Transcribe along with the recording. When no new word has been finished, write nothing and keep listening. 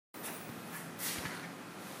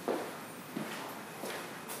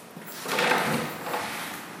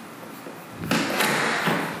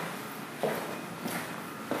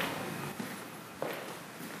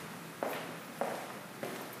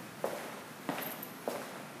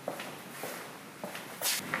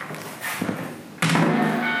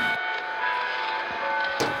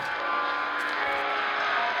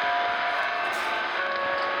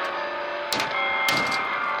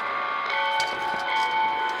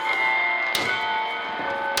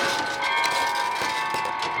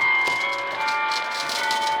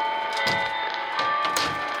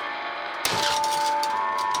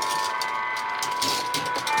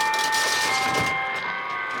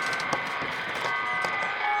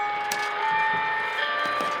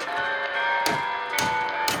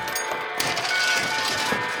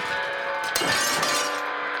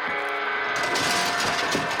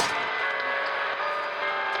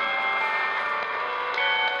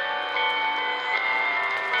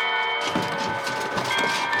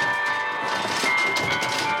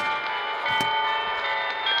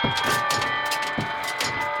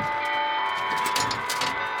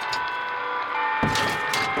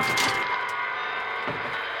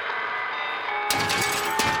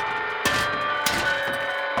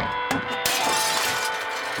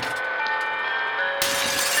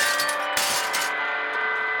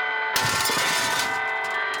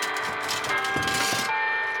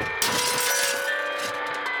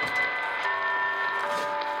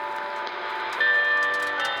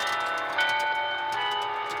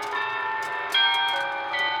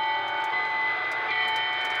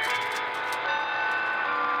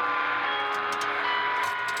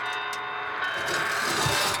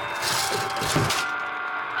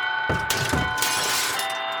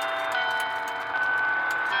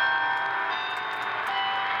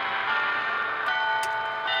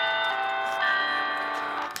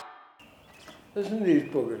Listen to these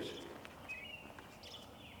boogers.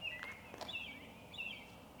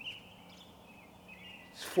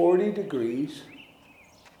 It's 40 degrees.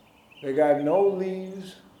 They got no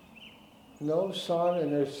leaves, no sun,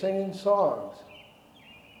 and they're singing songs.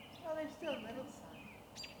 Well, there's still a little sun.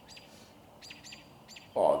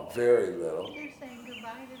 Oh, very little. They're saying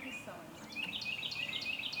goodbye to the sun.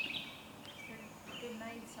 It's a good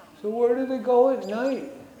night song. So where do they go at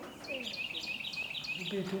night? They stay in the trees.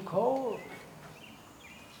 It'd be too cold.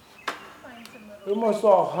 Find some We little. must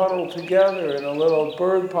all huddle together in a little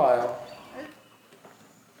bird pile.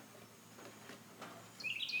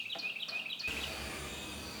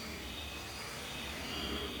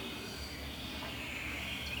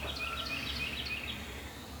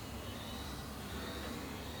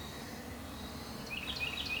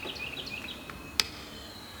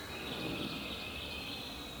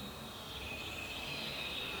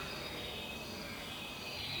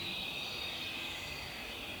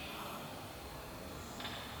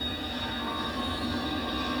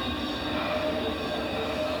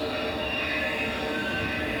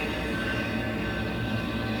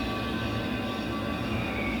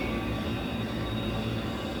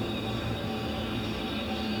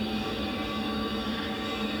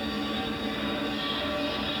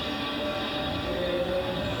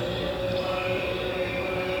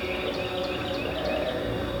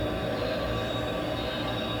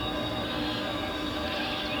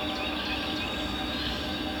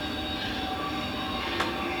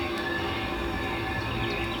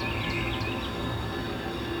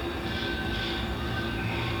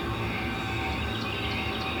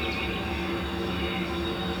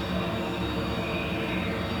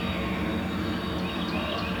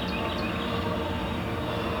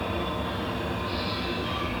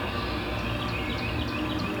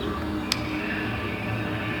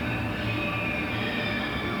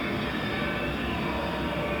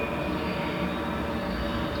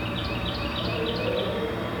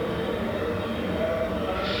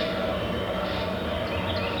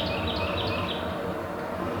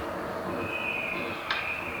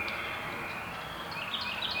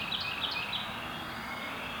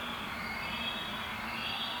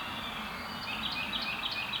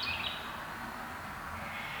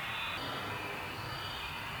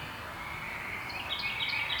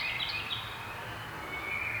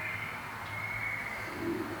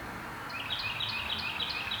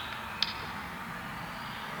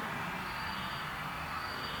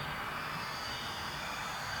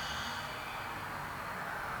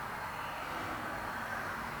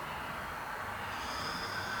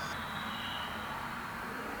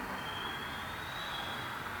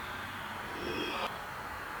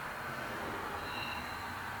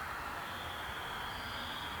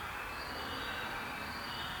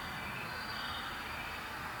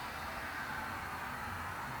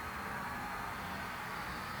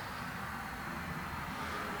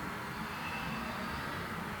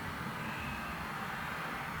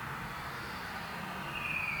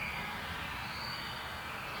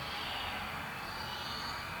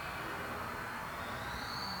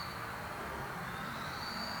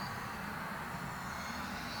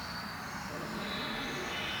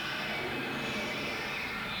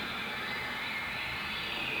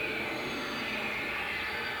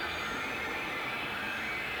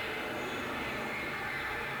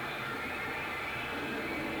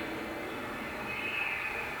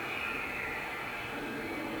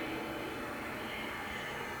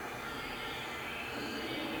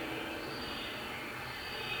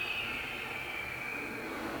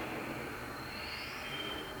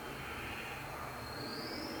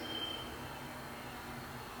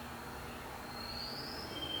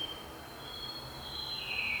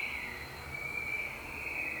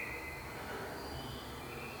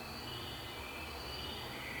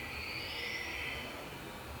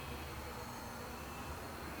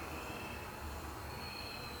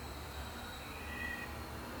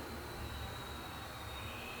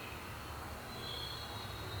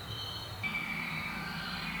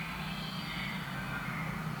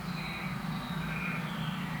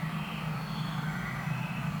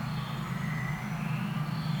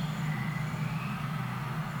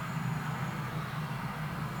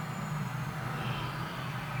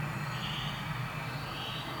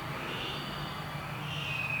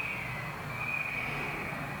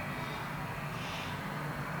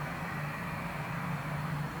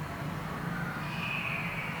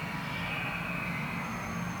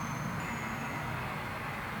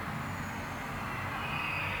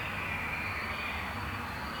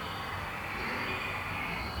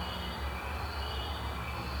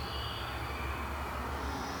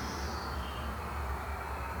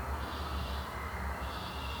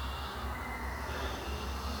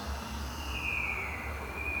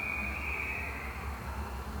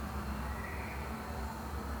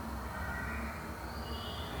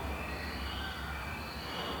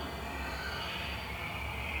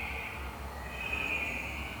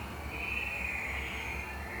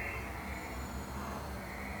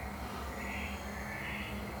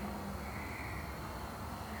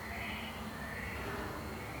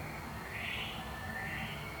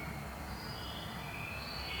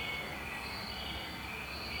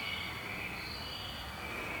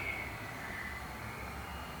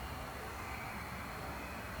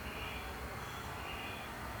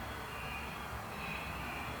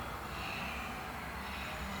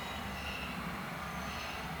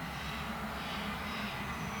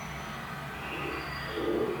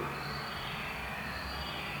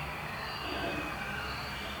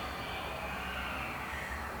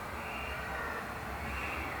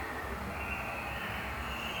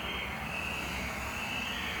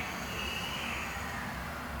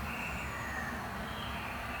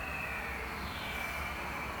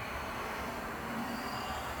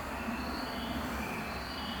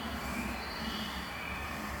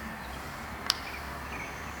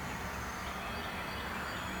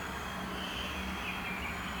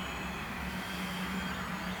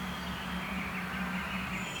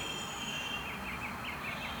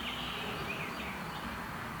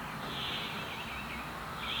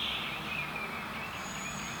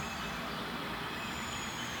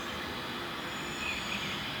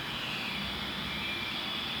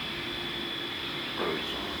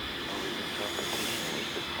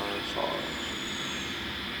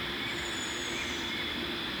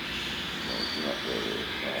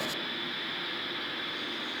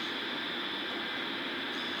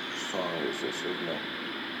 It's a signal.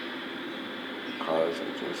 Cars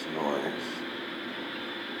are just noise.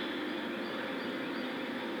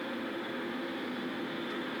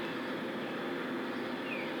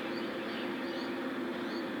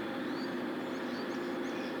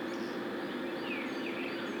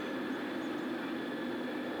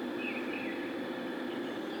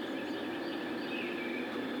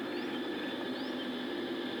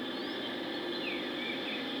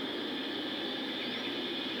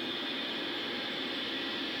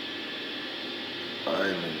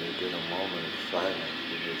 Finally, you get a moment of silence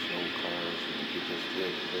where there's no cars and you can just hear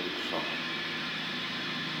the bird song.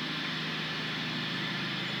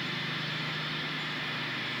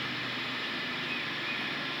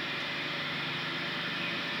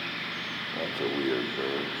 That's a weird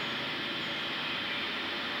bird.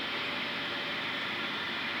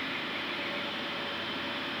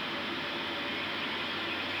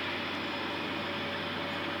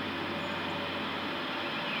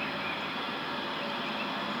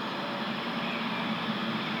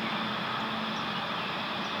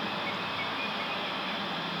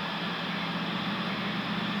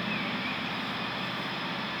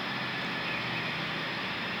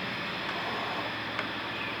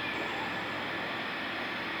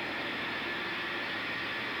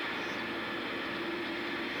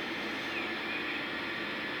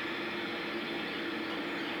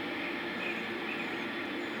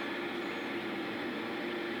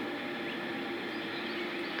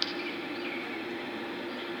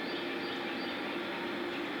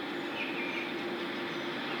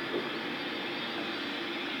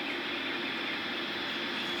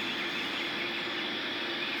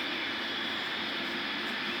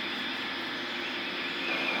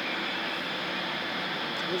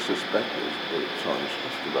 I suspect there's bird songs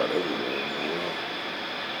just about everywhere in the world.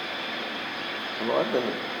 Well, I've been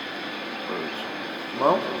to birds,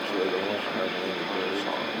 mountains where there wasn't hardly any bird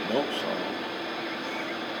song, no song.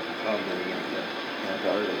 Probably like that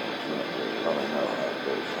Antarctica, probably not a lot of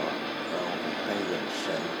bird song. I don't think penguins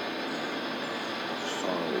sing.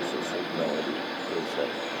 Song is just like melody. There's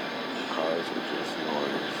that cars are just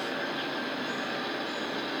noise.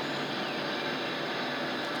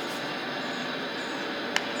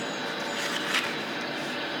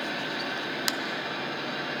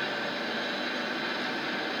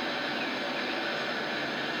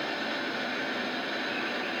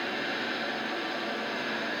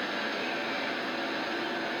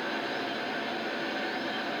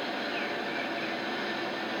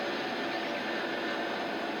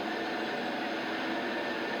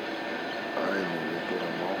 Finally, we get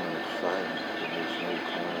a moment of silence where there's no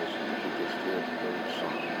cars and you can just hear the bird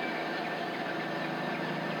song.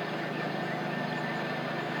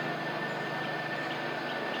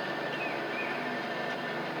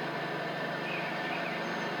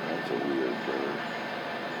 That's a weird bird.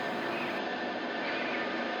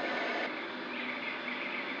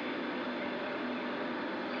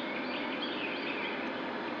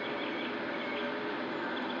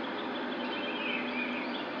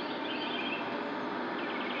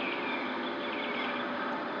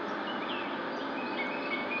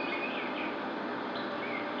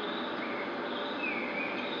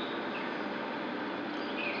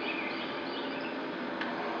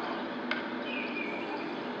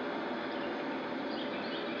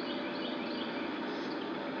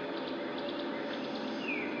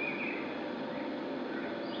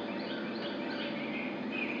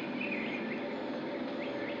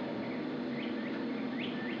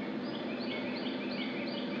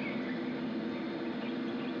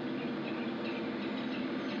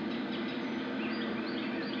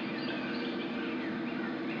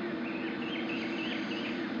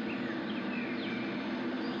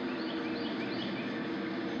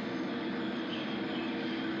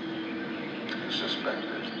 I suspect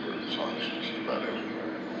there's bird songs just about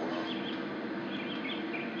everywhere in the world.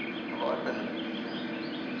 Well, I've been to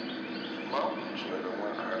mountains where there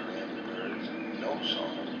weren't hardly any birds, no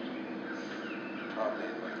song. Probably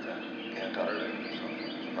like that Antarctica or something.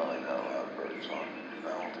 There's probably not a lot of bird song. I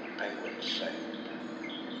don't think penguins sing.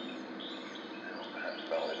 They don't have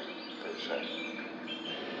melody per se.